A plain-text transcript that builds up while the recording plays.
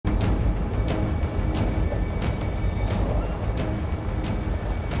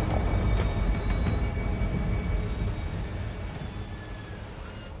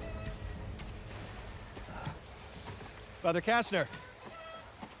Father Kastner.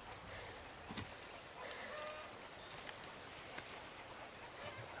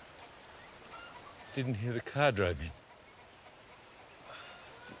 Didn't hear the car drive in.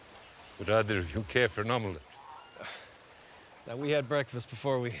 Would either of you care for an omelette? Now, we had breakfast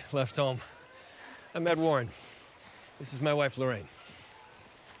before we left home. I'm Ed Warren. This is my wife, Lorraine.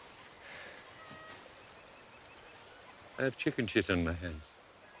 I have chicken shit on my hands.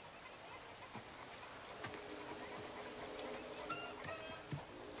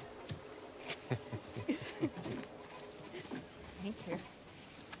 Thank you.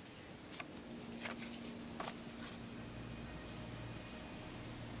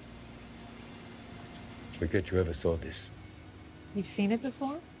 Forget you ever saw this. You've seen it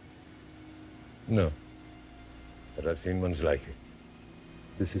before? No. But I've seen ones like it.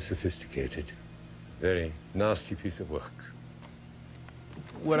 This is sophisticated. Very nasty piece of work.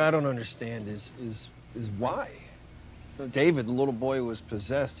 What I don't understand is why? David, the little boy who was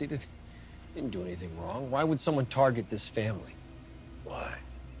possessed, he didn't do anything wrong. Why would someone target this family? Why?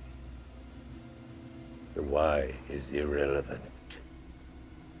 The why is irrelevant.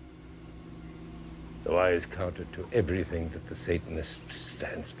 The why is counter to everything that the Satanist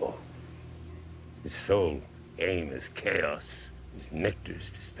stands for. His sole aim is chaos. His nectar is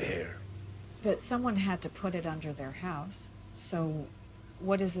despair. But someone had to put it under their house. So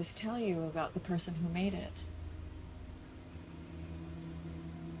what does this tell you about the person who made it?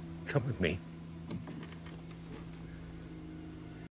 Come with me.